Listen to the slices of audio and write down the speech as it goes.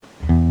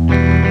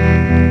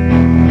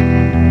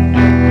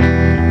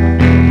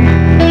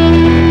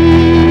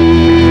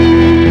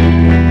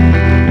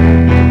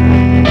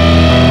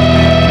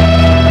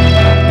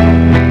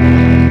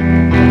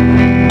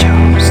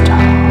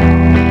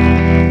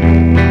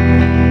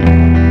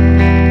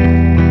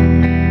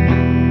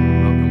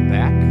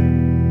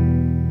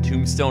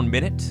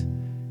Minute,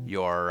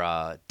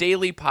 your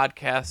daily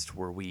podcast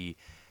where we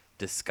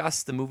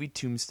discuss the movie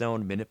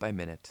Tombstone minute by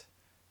minute.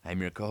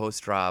 I'm your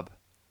co-host, Rob,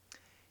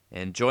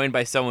 and joined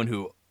by someone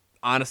who,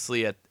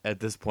 honestly, at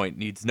this point,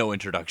 needs no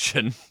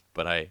introduction,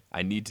 but I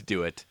need to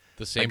do it.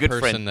 The same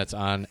person that's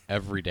on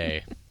every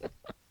day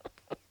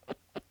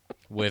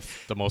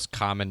with the most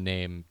common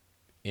name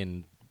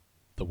in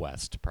the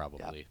West,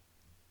 probably. Yep.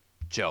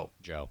 Joe.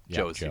 Yep,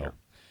 Joe's Joe.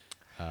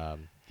 here.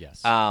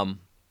 Yes.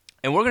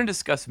 And we're going to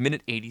discuss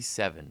minute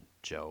 87,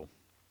 Joe.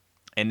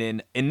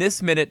 And in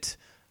this minute,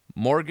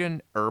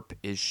 Morgan Earp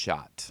is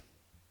shot.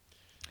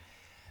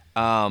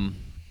 In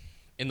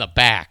the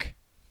back.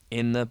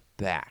 In the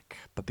back.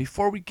 But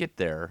before we get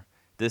there,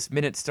 this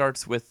minute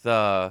starts with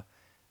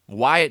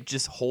Wyatt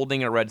just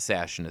holding a red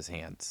sash in his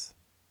hands,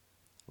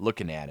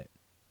 looking at it.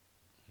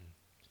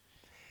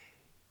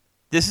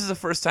 This is the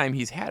first time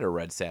he's had a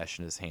red sash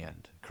in his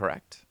hand,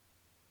 correct?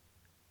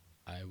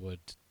 I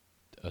would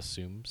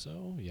assume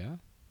so, yeah.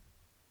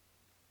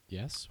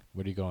 Yes?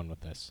 Where are you going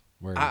with this?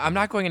 I'm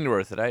not going anywhere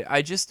with it.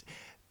 I just,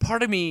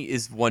 part of me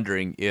is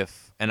wondering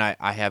if, and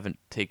I haven't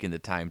taken the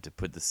time to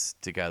put this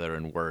together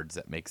in words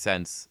that make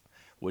sense,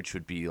 which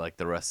would be like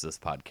the rest of this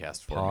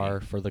podcast for me.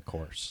 Par for the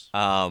course.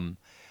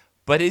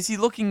 But is he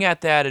looking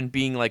at that and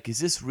being like, is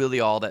this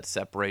really all that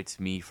separates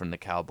me from the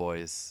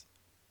Cowboys?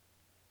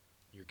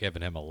 You're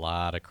giving him a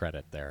lot of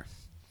credit there.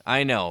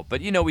 I know,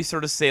 but we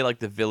sort of say like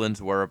the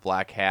villains wear a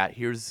black hat.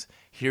 Here's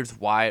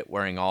Wyatt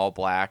wearing all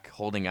black,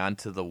 holding on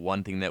to the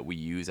one thing that we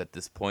use at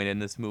this point in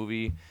this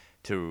movie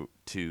to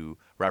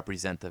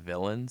represent the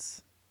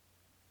villains.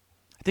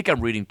 I think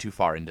I'm reading too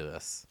far into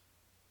this.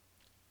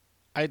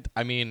 I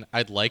mean,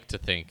 I'd like to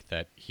think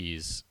that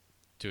he's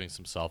doing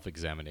some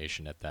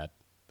self-examination at that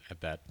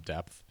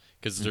depth,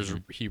 because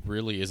he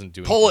really isn't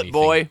doing Pull anything. it,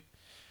 boy.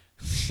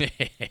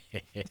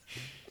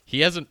 He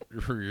hasn't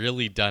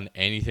really done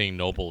anything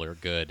noble or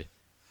good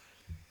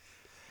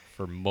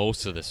for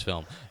most of this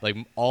film. Like,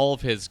 all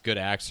of his good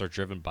acts are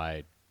driven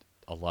by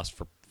a lust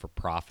for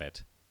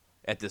profit.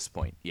 At this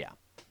point, yeah,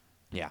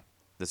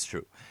 that's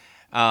true.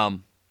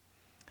 And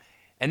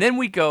then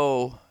we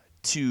go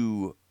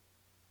to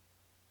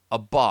a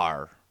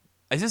bar.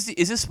 Is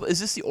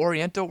this the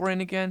Oriental we're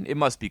in again? It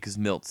must be because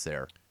Milt's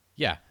there.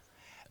 Yeah.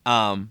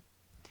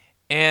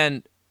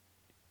 And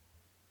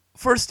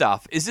first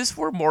off, is this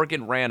where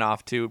Morgan ran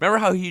off to? Remember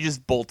how he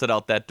just bolted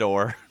out that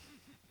door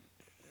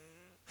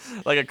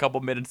like a couple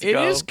minutes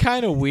ago? It is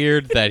kind of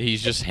weird that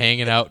he's just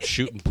hanging out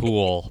shooting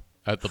pool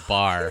at the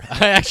bar.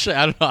 I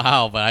don't know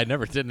how, but I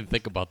never didn't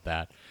think about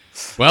that.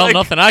 Well,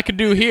 nothing I can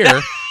do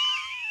here.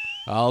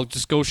 I'll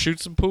just go shoot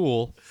some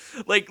pool.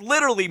 Like,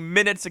 literally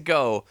minutes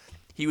ago,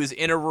 he was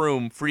in a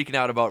room freaking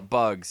out about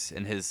bugs,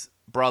 and his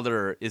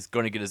brother is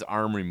going to get his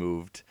arm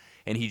removed,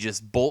 and he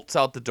just bolts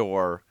out the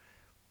door,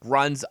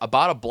 runs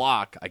about a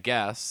block, I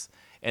guess,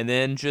 and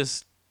then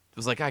just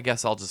was like, I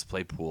guess I'll just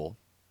play pool.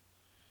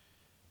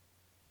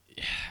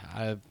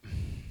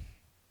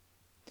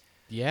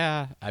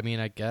 Yeah, I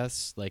mean, I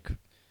guess, like,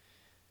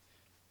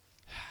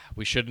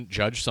 we shouldn't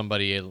judge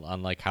somebody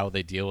on, like, how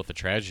they deal with a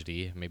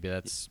tragedy. Maybe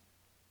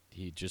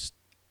he just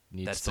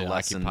needs to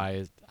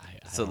occupy.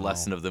 It's a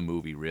lesson of the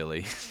movie,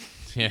 really.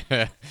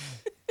 Yeah.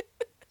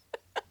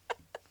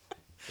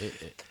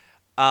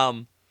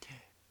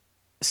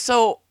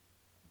 So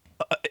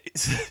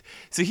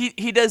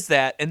he does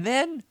that, and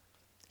then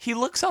he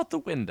looks out the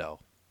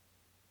window.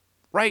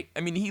 Right?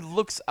 I mean, he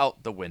looks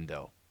out the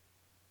window.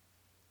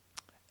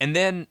 And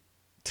then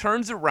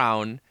turns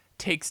around,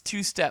 takes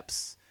 2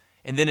 steps,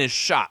 and then is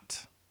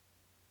shot.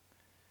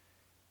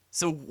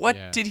 So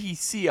what did he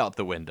see out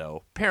the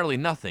window? Apparently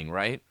nothing,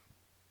 right?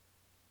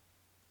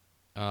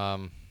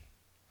 Yeah,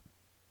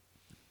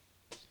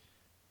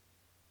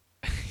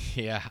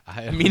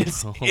 I mean,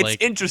 it's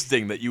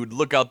interesting that you would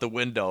look out the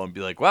window and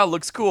be like, "Wow,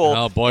 looks cool."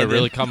 Oh boy,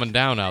 really coming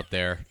down out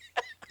there.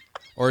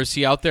 Or is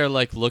he out there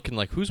like looking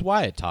like, who's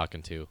Wyatt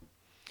talking to?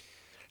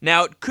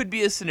 Now, it could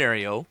be a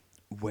scenario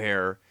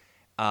where,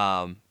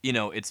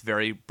 it's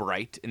very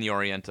bright in the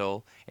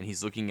Oriental, and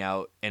he's looking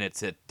out, and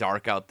it's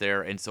dark out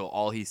there, and so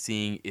all he's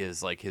seeing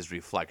is like his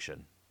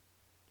reflection.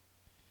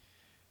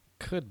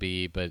 Could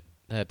be, but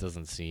that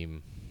doesn't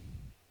seem.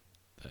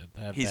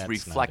 He's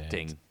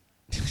reflecting.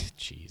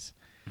 Jeez.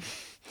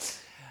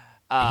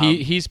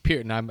 He's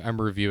peered, and I'm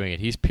reviewing it.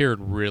 He's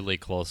peered really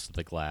close to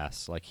the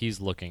glass, like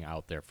he's looking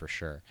out there for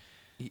sure.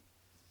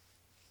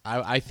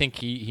 I think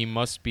he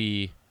must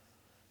be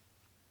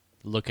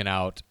looking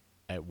out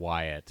at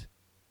Wyatt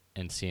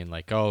and seeing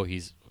like, oh,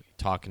 he's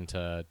talking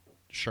to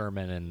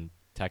Sherman and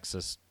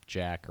Texas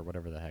Jack or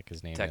whatever the heck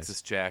his name is.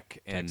 Texas Jack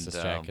and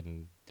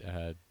something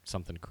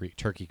Creek,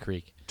 Turkey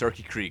Creek.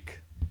 Turkey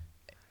Creek.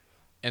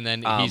 And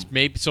then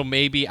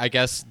maybe I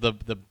guess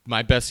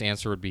my best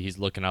answer would be he's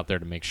looking out there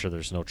to make sure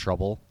there's no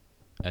trouble,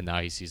 and now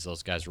he sees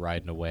those guys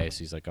riding away, so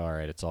he's like, all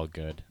right, it's all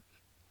good.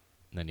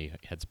 And then he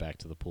heads back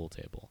to the pool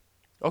table.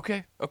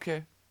 Okay.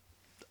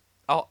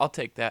 I'll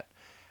take that.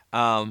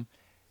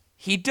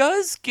 He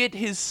does get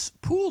his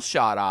pool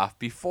shot off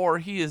before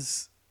he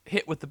is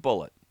hit with the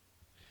bullet.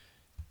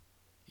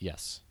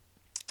 Yes.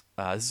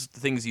 This is the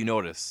things you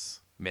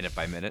notice minute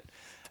by minute.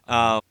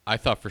 I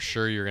thought for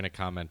sure you were going to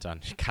comment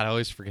on. God, I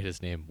always forget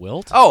his name.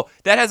 Wilt? Oh,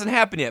 that hasn't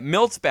happened yet.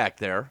 Milt's back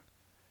there.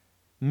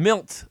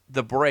 Milt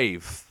the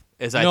Brave.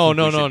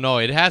 No.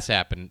 It has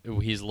happened.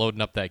 He's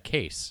loading up that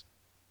case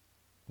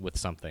with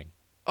something.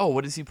 Oh,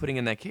 what is he putting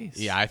in that case?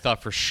 Yeah, I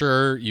thought for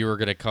sure you were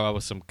going to come up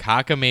with some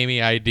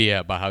cockamamie idea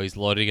about how he's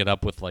loading it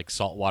up with like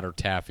saltwater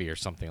taffy or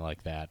something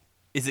like that.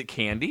 Is it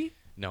candy?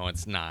 No,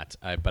 it's not.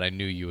 But I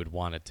knew you would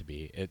want it to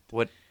be.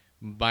 What?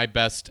 My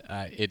best.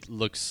 It's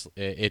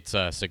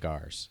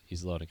cigars.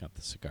 He's loading up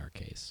the cigar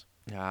case.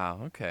 Ah,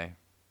 okay.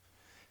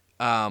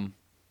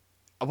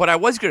 What I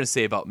was going to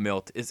say about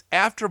Milt is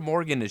after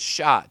Morgan is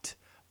shot,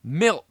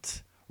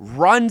 Milt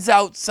runs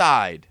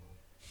outside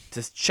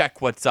to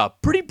check what's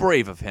up. Pretty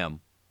brave of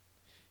him.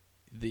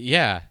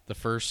 The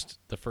first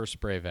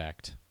brave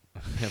act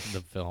of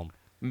the film.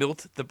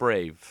 Milt the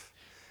Brave.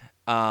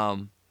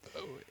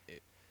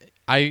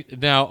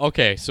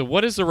 Okay, so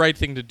what is the right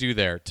thing to do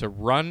there? To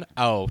run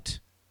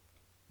out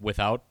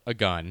without a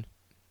gun,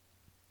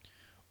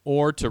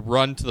 or to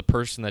run to the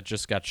person that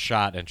just got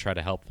shot and try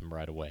to help them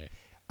right away?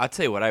 I'll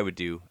tell you what I would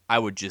do. I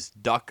would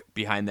just duck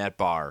behind that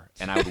bar,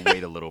 and I would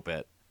wait a little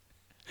bit.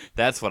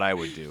 That's what I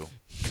would do.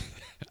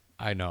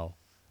 I know.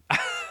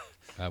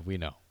 We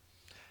know.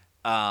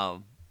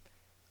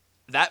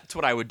 That's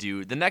what I would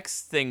do. The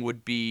next thing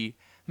would be,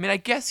 I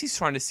guess he's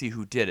trying to see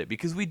who did it,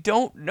 because we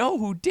don't know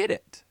who did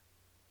it.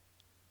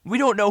 We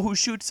don't know who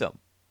shoots him.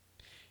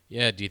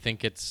 Yeah, do you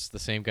think it's the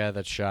same guy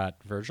that shot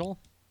Virgil?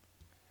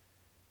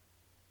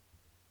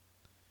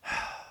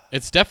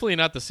 It's definitely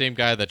not the same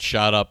guy that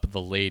shot up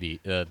the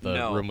lady,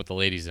 No. room with the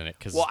ladies in it,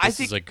 because this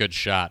is a good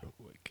shot.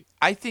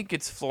 I think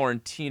it's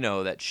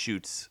Florentino that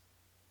shoots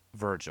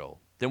Virgil.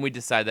 Then we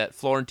decide that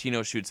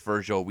Florentino shoots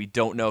Virgil. We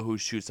don't know who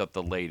shoots up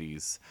the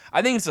ladies.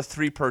 I think it's a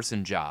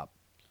 3-person job.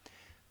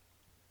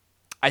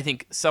 I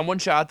think someone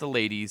shot the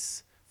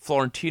ladies,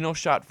 Florentino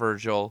shot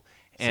Virgil,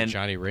 and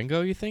Johnny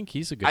Ringo, you think?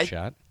 He's a good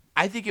shot.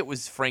 I think it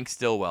was Frank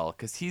Stillwell,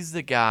 because he's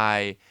the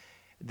guy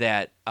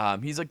that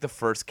he's like the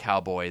first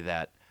cowboy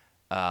that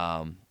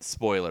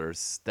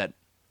spoilers that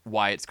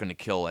Wyatt's going to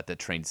kill at the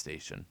train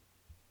station.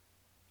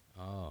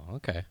 Oh,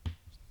 okay.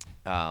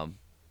 And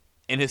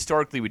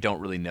historically, we don't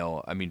really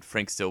know.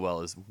 Frank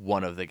Stillwell is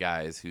one of the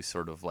guys who's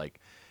sort of like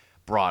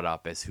brought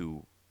up as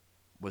who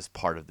was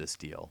part of this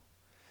deal.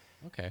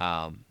 Okay.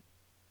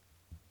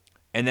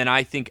 And then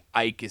I think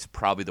Ike is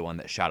probably the one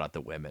that shot out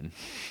the women.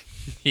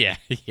 Yeah.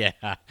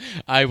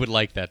 I would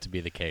like that to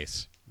be the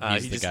case.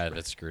 He's the just guy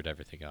that screwed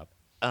everything up.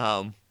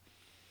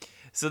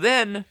 So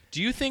then,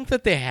 do you think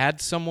that they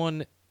had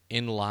someone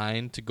in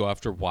line to go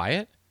after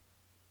Wyatt?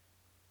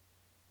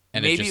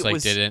 And maybe it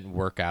just didn't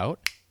work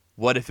out?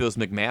 What if it was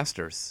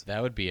McMasters?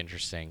 That would be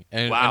interesting.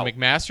 And, Wow. and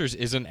McMasters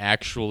isn't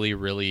actually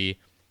really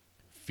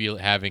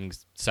having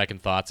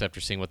second thoughts after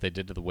seeing what they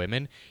did to the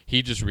women.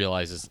 He just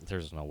realizes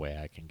there's no way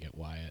I can get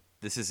Wyatt.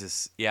 This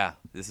is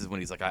when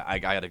he's like, I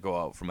got to go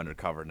out from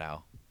undercover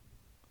now.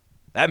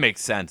 That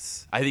makes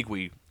sense. I think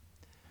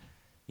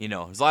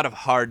there's a lot of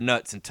hard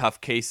nuts and tough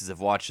cases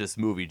have watched this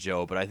movie,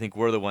 Joe, but I think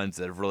we're the ones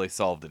that have really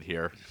solved it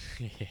here.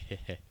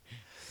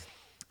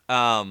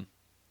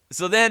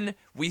 So then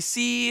we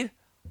see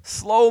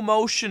slow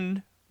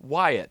motion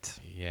Wyatt.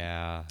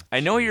 Yeah. I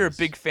know you're a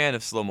big fan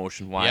of slow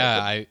motion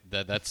Wyatt.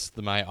 Yeah, that's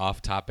my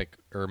off topic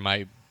or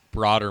my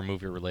broader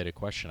movie related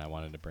question I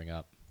wanted to bring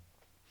up.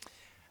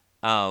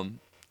 And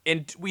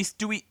we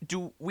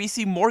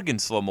see Morgan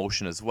slow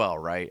motion as well,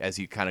 right? As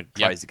he kind of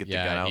tries to get the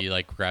gun out.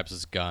 He grabs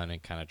his gun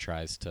and kind of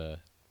tries to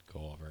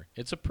go over.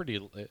 It's a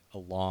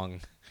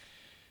long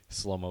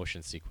slow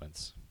motion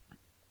sequence.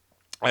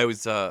 I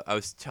was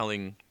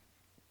telling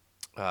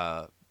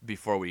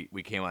before we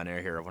came on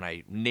air here, when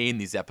I name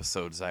these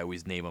episodes, I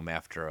always name them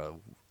after a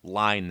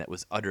line that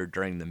was uttered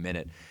during the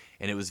minute,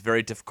 and it was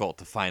very difficult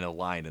to find a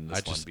line in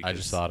this one. I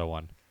just thought of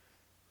one.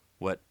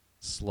 What?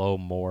 Slow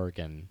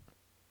Morgan.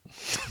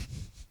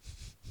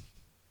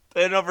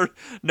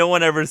 No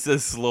one ever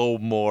says slow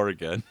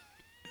Morgan.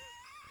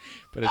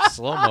 But it's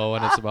slow-mo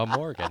and it's about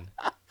Morgan.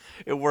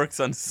 It works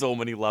on so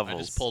many levels.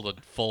 I just pulled a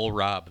full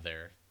Rob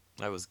there.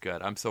 That was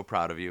good. I'm so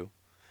proud of you.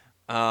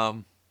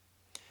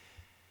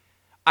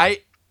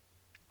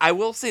 I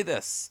will say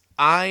this.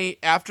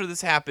 After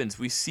this happens,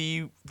 we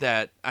see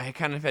that I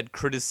kind of had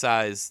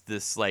criticized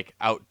this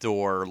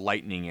outdoor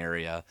lightning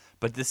area,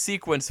 but the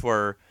sequence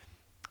where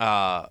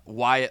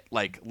Wyatt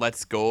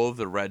lets go of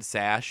the red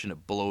sash and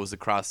it blows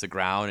across the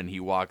ground and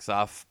he walks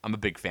off, I'm a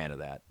big fan of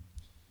that.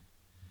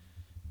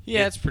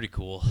 Yeah, it's pretty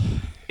cool.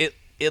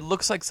 It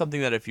looks like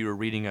something that if you were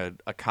reading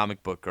a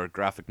comic book or a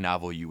graphic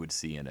novel, you would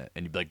see in it,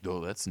 and you'd be like,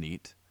 "Oh, that's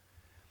neat."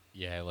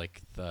 Yeah,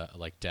 like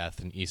Death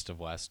in East of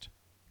West.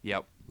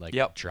 Yep.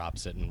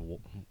 Drops it and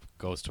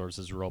goes towards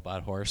his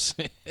robot horse.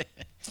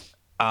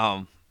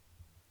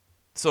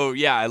 So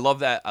yeah, I love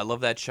that. I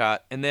love that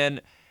shot. And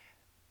then,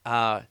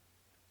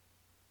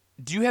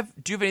 do you have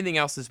anything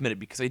else this minute?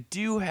 Because I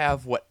do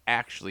have what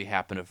actually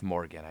happened with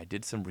Morgan. I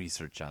did some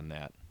research on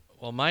that.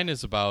 Well, mine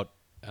is about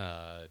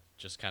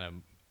just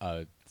kind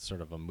of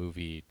sort of a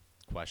movie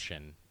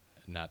question,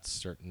 not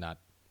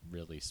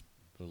really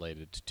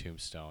related to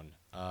Tombstone.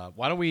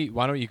 Why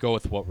don't you go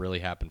with what really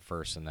happened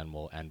first, and then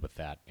we'll end with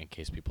that in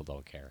case people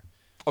don't care.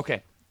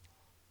 Okay.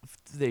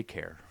 They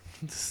care.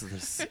 This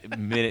is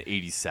minute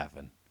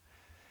 87.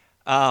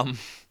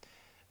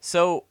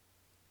 So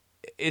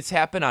it's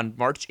happened on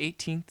March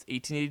 18th,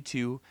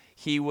 1882.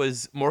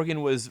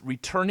 Morgan was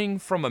returning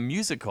from a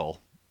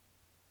musical.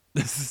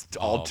 This is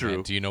all true.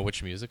 Man. Do you know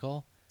which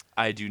musical?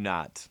 I do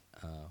not.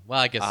 Well,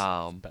 I guess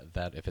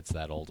that if it's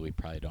that old, we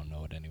probably don't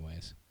know it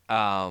anyways.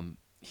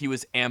 He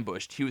was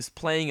ambushed. He was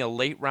playing a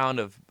late round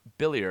of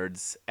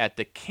billiards at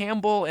the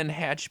Campbell and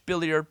Hatch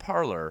Billiard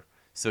Parlor.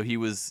 So he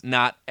was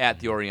not at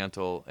the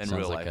Oriental in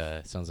real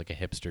life. Sounds like a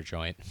hipster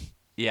joint.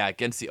 Yeah,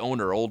 against the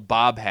owner, old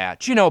Bob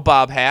Hatch. You know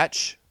Bob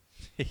Hatch.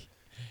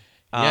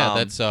 Yeah,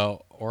 that's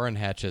Orrin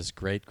Hatch's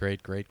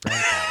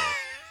great-great-great-grandfather.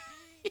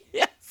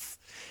 Yes.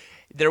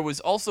 There was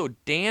also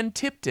Dan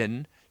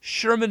Tipton,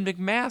 Sherman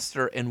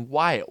McMaster, and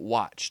Wyatt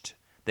watched.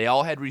 They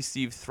all had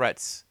received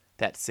threats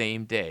that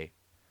same day.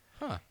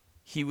 Huh.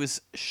 He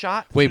was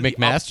shot. Wait,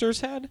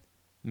 McMaster's had?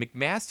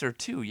 McMaster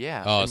too,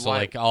 yeah. Oh, and so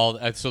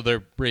Wyatt. So they're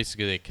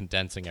basically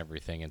condensing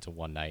everything into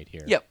one night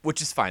here. Yep,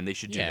 which is fine. They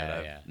should do Yeah, that. I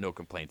have yeah. no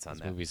complaints on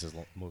that.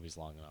 Movie's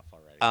long enough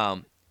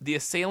already. The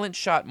assailant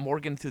shot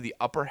Morgan through the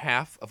upper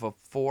half of a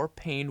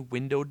 4-pane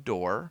window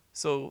door,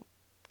 so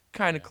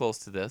kind of close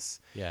to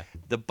this. Yeah.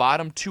 The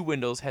bottom 2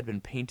 windows had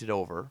been painted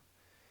over.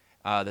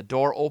 The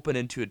door opened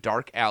into a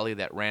dark alley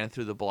that ran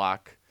through the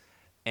block,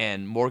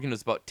 and Morgan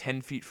was about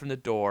 10 feet from the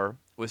door,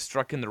 was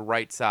struck in the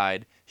right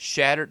side,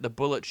 the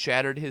bullet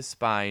shattered his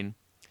spine,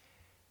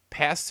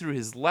 passed through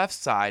his left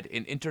side,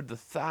 and entered the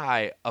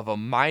thigh of a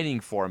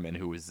mining foreman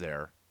who was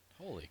there.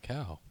 Holy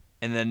cow.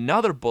 And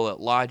another bullet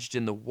lodged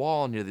in the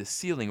wall near the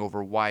ceiling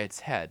over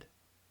Wyatt's head.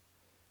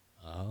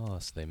 Oh,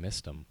 so they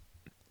missed him.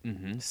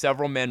 Mm-hmm.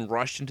 Several men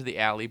rushed into the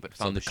alley, but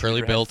found the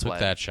Curly shooter Bill had took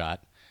fled. that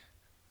shot.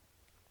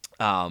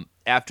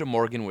 After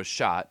Morgan was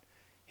shot,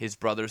 his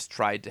brothers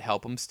tried to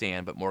help him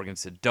stand, but Morgan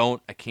said,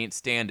 "Don't, I can't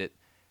stand it.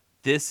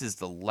 This is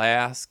the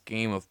last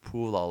game of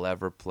pool I'll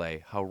ever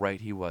play." How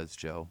right he was,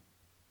 Joe.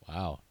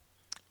 Wow.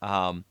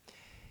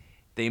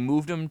 They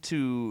moved him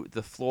to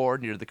the floor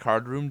near the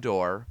card room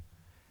door.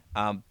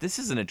 This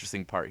is an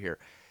interesting part here.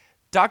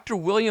 Dr.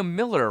 William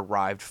Miller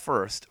arrived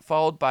first,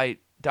 followed by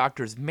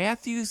Doctors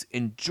Matthews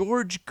and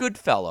George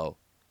Goodfellow.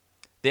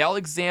 They all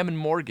examined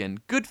Morgan.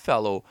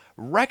 Goodfellow,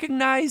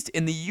 recognized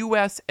in the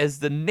U.S. as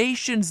the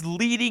nation's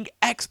leading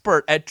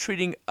expert at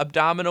treating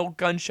abdominal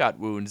gunshot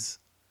wounds,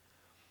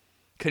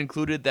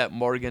 concluded that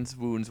Morgan's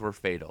wounds were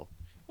fatal.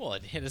 Well,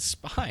 it hit his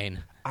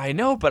spine. I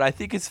know, but I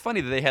think it's funny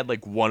that they had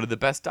like one of the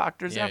best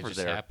doctors Yeah, ever it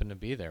just there. happened to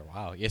be there.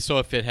 Wow. Yeah. So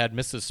if it had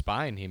missed his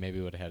spine, he maybe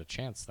would have had a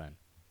chance then.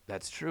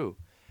 That's true.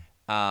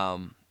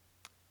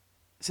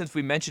 Since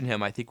we mentioned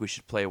him, I think we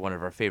should play one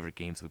of our favorite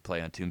games we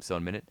play on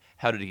Tombstone Minute.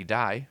 How did he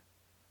die?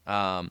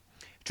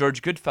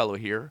 George Goodfellow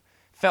here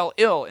fell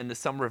ill in the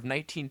summer of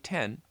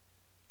 1910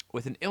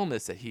 with an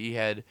illness that he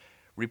had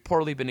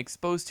reportedly been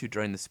exposed to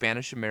during the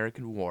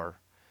Spanish-American War.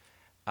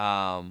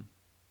 And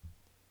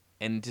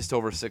just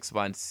over 6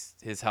 months,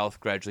 his health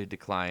gradually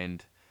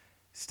declined,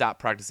 stopped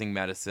practicing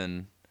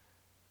medicine,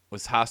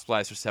 was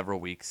hospitalized for several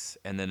weeks,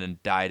 and then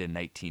died in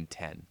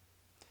 1910.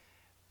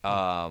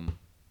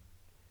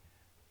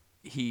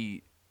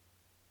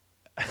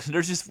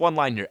 There's just one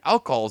line here.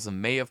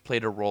 Alcoholism may have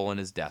played a role in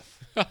his death.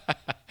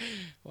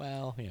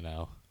 Well, you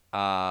know.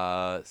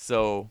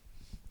 So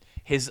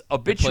his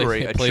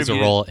obituary it plays a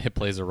role. It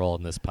plays a role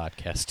in this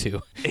podcast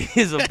too.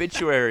 His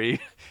obituary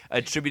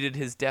attributed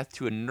his death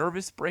to a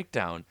nervous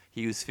breakdown.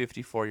 He was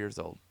 54 years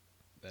old.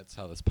 That's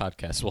how this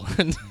podcast will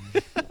end.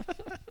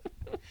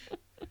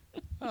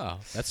 Oh,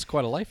 that's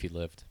quite a life he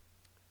lived.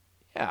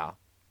 Yeah.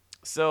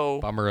 So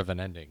Bummer of an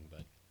ending,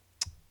 but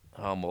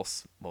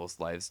most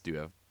lives do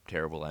have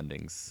terrible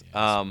endings.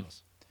 yeah, I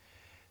suppose.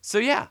 So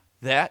yeah,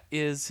 that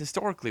is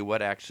historically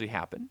what actually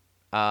happened.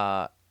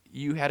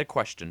 You had a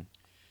question.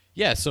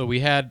 Yeah, so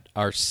we had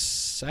our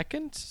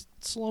second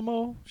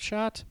slow-mo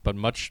shot, but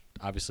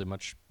obviously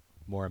much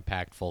more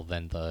impactful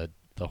than the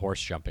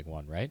horse jumping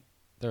one, right?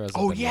 There has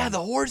Oh been yeah, one.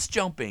 the horse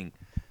jumping.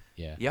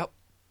 Yeah. Yep.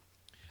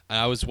 And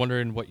I was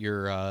wondering what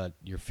your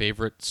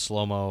favorite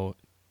slow-mo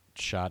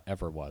shot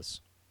ever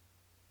was.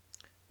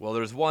 Well,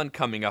 there's one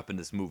coming up in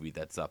this movie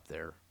that's up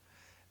there.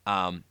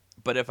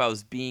 But if I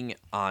was being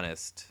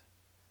honest,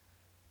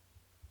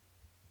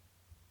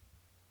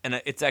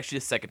 and it's actually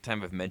the second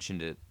time I've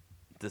mentioned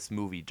this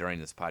movie during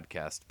this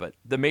podcast, but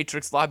the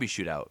Matrix lobby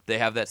shootout, they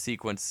have that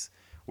sequence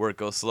where it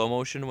goes slow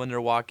motion when they're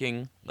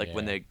walking,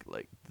 when Yeah.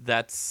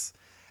 that's,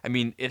 I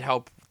mean, it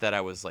helped that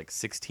I was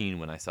 16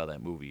 when I saw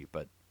that movie,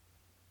 but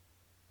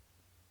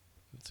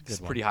It's a good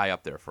it's one. pretty high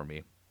up there for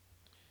me.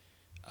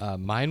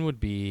 Mine would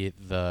be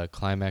the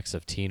climax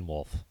of Teen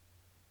Wolf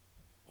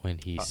when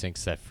he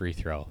sinks that free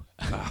throw.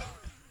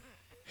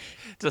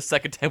 It's the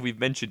second time we've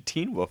mentioned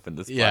Teen Wolf in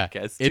this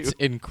podcast, too. It's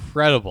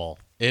incredible.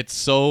 It's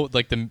so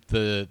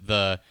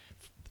the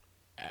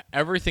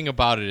everything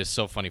about it is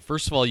so funny.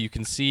 First of all, you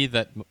can see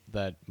that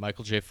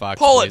Michael J. Fox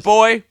Pull it,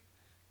 boy!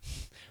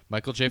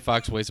 Michael J.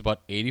 Fox weighs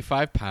about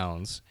 85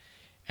 pounds,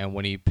 and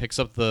when he picks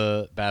up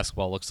the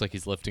basketball, it looks like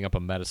he's lifting up a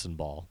medicine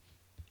ball.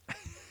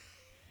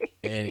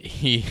 And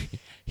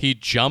he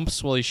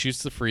jumps while he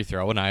shoots the free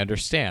throw, and I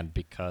understand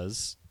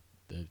because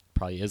it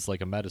probably is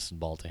like a medicine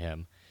ball to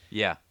him.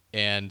 Yeah.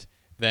 And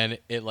then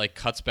it like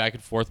cuts back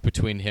and forth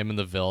between him and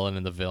the villain,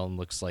 and the villain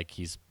looks like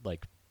he's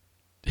like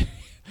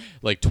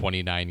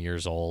 29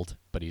 years old,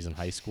 but he's in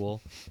high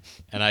school.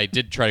 And I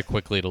did try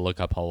quickly to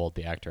look up how old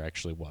the actor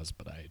actually was,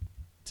 but I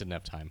didn't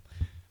have time.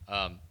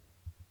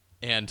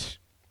 And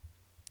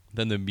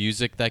then the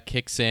music that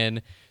kicks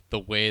in, the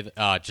way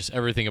just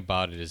everything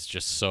about it is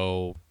just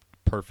so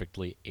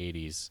perfectly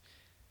 80s.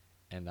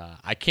 And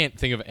I can't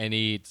think of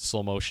any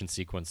slow motion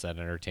sequence that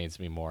entertains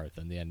me more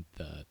than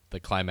the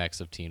climax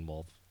of Teen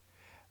Wolf.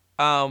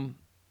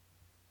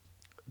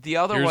 The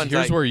other ones.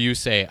 Here's where you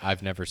say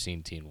I've never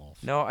seen Teen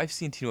Wolf. No, I've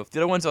seen Teen Wolf. The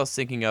other ones I was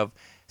thinking of,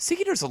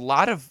 there's a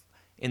lot of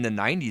in the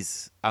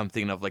 '90s. I'm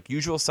thinking of like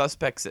Usual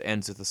Suspects that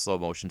ends with a slow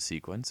motion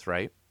sequence,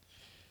 right?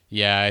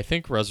 Yeah, I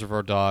think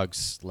Reservoir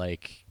Dogs,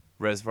 like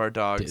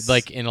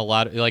in a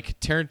lot of like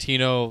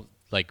Tarantino,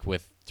 like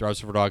with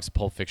Reservoir Dogs,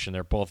 Pulp Fiction,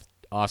 they're both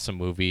awesome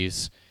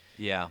movies.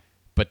 Yeah,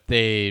 but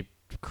they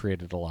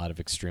created a lot of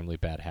extremely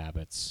bad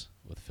habits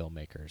with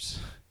filmmakers.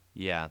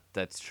 Yeah,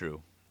 that's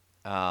true.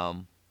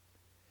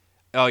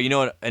 Oh, you know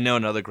what? I know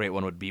another great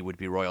one would be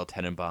Royal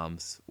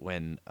Tenenbaums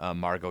when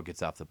Margot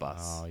gets off the bus.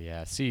 Oh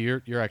yeah, see,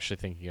 you're actually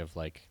thinking of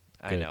like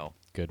I know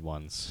good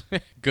ones,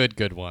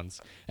 good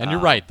ones, and you're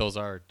right; those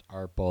are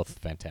both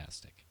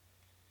fantastic.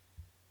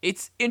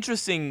 It's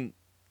interesting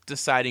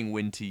deciding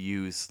when to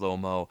use slow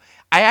mo.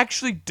 I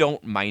actually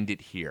don't mind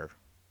it here.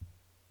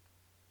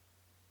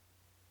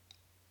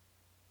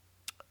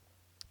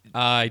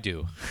 I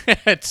do.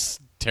 It's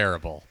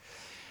terrible.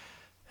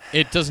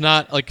 It does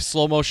not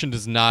slow motion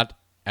does not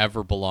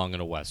ever belong in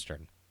a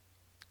Western.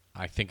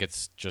 I think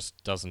it's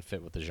just doesn't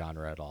fit with the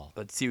genre at all.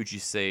 Let's see what you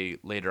say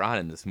later on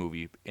in this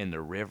movie in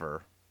the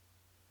river.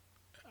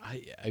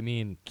 I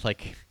mean,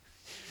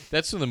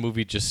 that's when the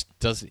movie just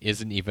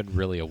isn't even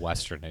really a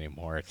Western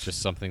anymore. It's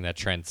just something that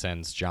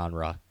transcends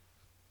genre.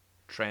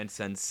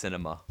 Transcends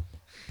cinema.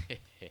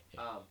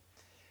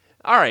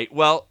 All right.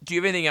 Well, do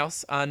you have anything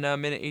else on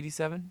minute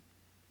 87?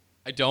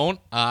 I don't.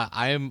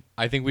 I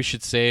think we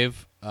should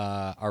save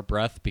our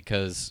breath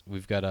because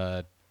we've got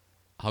a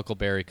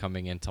Huckleberry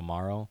coming in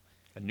tomorrow.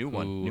 A new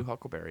one, new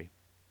Huckleberry.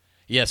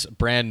 Yes,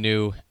 brand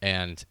new,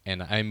 and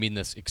I mean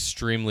this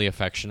extremely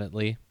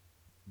affectionately.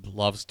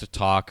 Loves to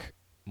talk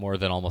more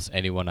than almost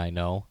anyone I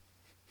know.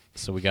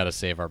 So we got to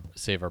save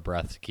our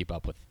breath to keep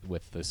up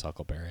with this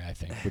Huckleberry, I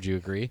think. Would you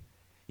agree?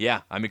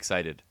 Yeah, I'm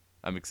excited.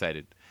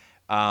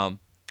 All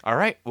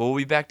right. Well, we'll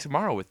be back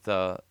tomorrow with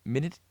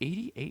minute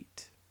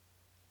 88.